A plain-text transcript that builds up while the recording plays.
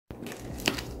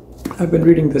I've been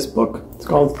reading this book. It's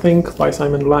called Think by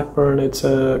Simon Blackburn. It's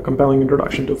a compelling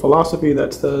introduction to philosophy.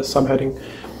 That's the subheading.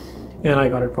 And I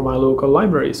got it from my local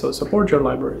library, so support your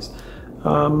libraries.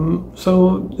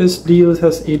 So this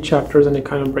has 8 chapters, and it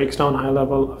kind of breaks down high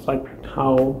level of like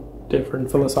how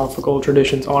different philosophical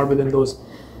traditions are within those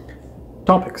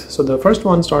topics. So the first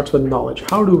one starts with knowledge.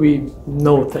 How do we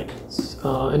know things?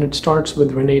 And it starts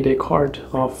with Rene Descartes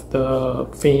of the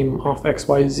fame of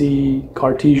XYZ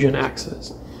Cartesian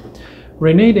axis.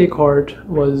 Rene Descartes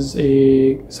was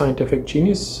a scientific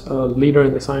genius, a leader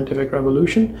in the scientific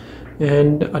revolution,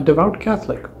 and a devout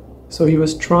Catholic. So he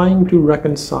was trying to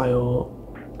reconcile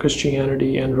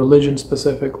Christianity and religion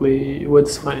specifically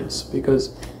with science,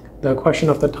 because the question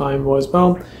of the time was,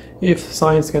 well, if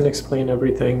science can explain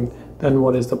everything, then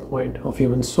what is the point of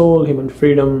human soul, human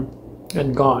freedom,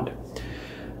 and God?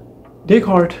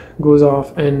 Descartes goes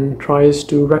off and tries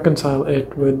to reconcile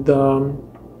it with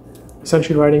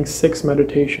essentially writing 6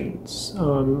 meditations.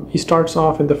 He starts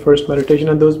off in the first meditation,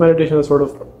 and those meditations are sort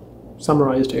of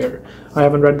summarized here. I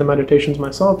haven't read the meditations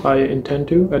myself. I intend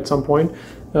to at some point.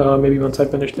 Maybe once I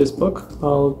finish this book,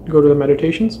 I'll go to the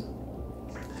meditations.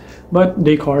 But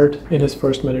Descartes, in his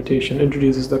first meditation,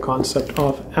 introduces the concept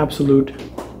of absolute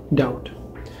doubt.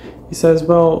 He says,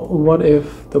 well, what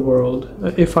if the world,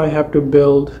 if I have to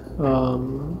build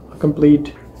a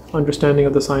complete understanding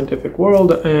of the scientific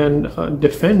world and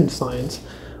defend science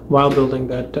while building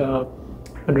that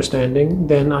understanding,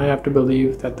 then I have to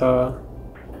believe that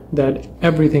that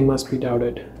everything must be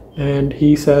doubted. And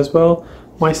he says, well,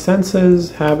 my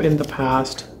senses have in the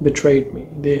past betrayed me.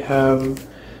 They have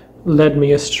led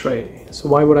me astray. So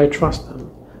why would I trust them?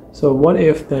 So what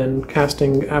if then,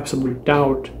 casting absolute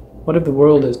doubt, what if the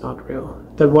world is not real?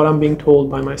 That what I'm being told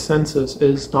by my senses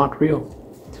is not real.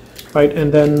 Right?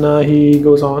 And then he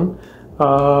goes on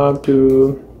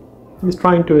he's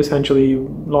trying to essentially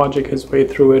logic his way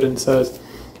through it, and says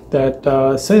that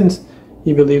since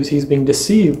he believes he's being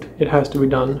deceived, it has to be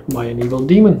done by an evil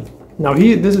demon. Now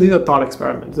these are thought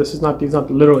experiments. He's not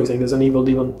literally saying there's an evil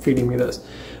demon feeding me this.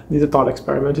 These are thought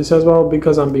experiments. He says, well,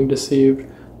 because I'm being deceived,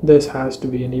 this has to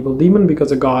be an evil demon,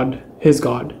 because a God, his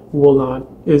God,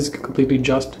 is completely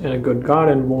just and a good God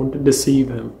and won't deceive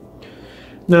him.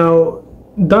 Now,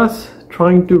 thus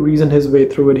trying to reason his way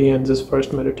through it, he ends his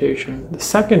first meditation. The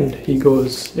second, he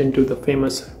goes into the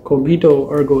famous cogito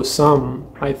ergo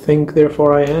sum, I think,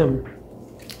 therefore I am.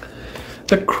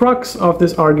 The crux of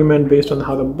this argument, based on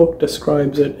how the book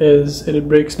describes it, is it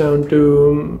breaks down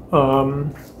to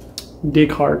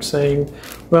Descartes saying,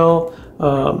 well,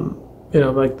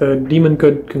 like the demon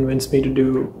could convince me to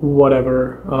do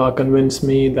whatever, convince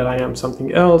me that I am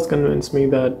something else, convince me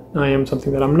that I am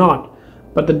something that I'm not.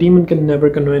 But the demon can never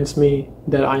convince me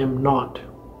that I am not,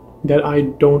 that I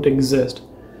don't exist.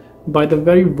 By the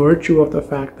very virtue of the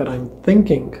fact that I'm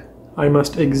thinking, I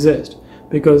must exist,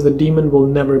 because the demon will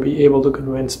never be able to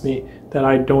convince me that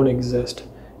I don't exist,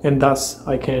 and thus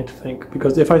I can't think.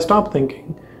 Because if I stop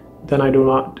thinking, then I do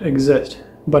not exist.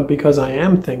 But because I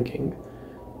am thinking,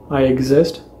 I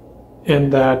exist,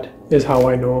 and that is how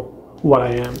I know what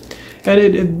I am. And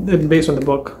it based on the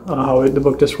book, how the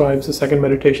book describes the second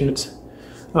meditation, it's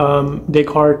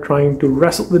Descartes trying to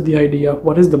wrestle with the idea of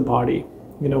what is the body,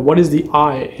 what is the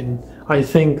I in I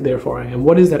think, therefore I am.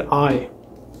 What is that I?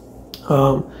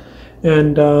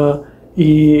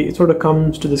 He sort of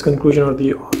comes to this conclusion, or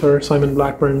the author, Simon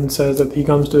Blackburn, says that he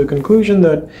comes to the conclusion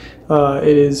that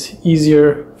it is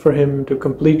easier for him to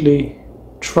completely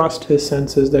trust his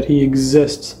senses, that he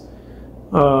exists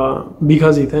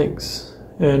because he thinks.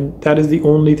 And that is the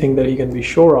only thing that he can be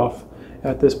sure of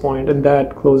at this point, and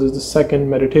that closes the second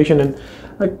meditation. And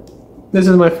this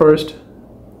is my first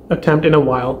attempt in a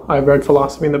while. I've read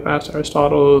philosophy in the past,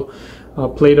 Aristotle,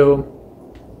 Plato,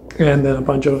 and then a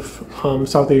bunch of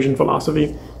South Asian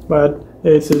philosophy, but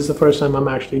this is the first time I'm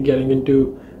actually getting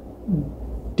into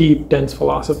deep, dense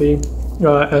philosophy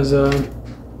as a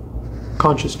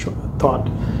conscious thought,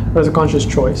 or as a conscious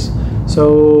choice.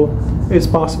 So it's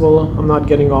possible I'm not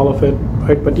getting all of it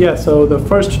right, but yeah. So the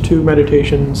first 2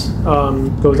 meditations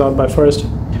goes out by first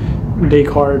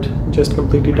Descartes just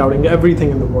completely doubting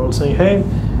everything in the world, saying, hey,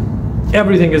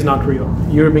 everything is not real,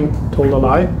 you're being told a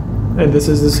lie. And this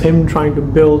is him trying to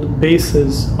build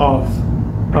bases of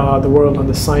the world on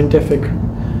the scientific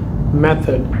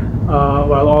method,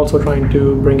 while also trying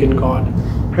to bring in God.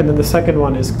 And then the second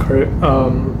one is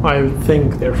I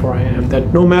think, therefore I am.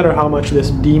 That no matter how much this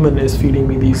demon is feeding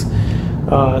me these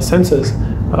senses,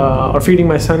 or feeding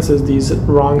my senses these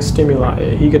wrong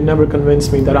stimuli, he could never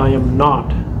convince me that I am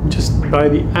not. Just by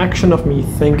the action of me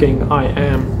thinking I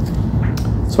am,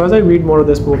 So as I read more of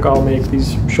this book, I'll make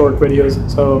these short videos.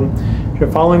 So if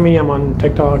you're following me, I'm on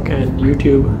TikTok and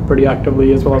YouTube pretty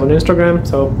actively, as well as on Instagram,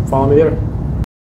 so follow me there.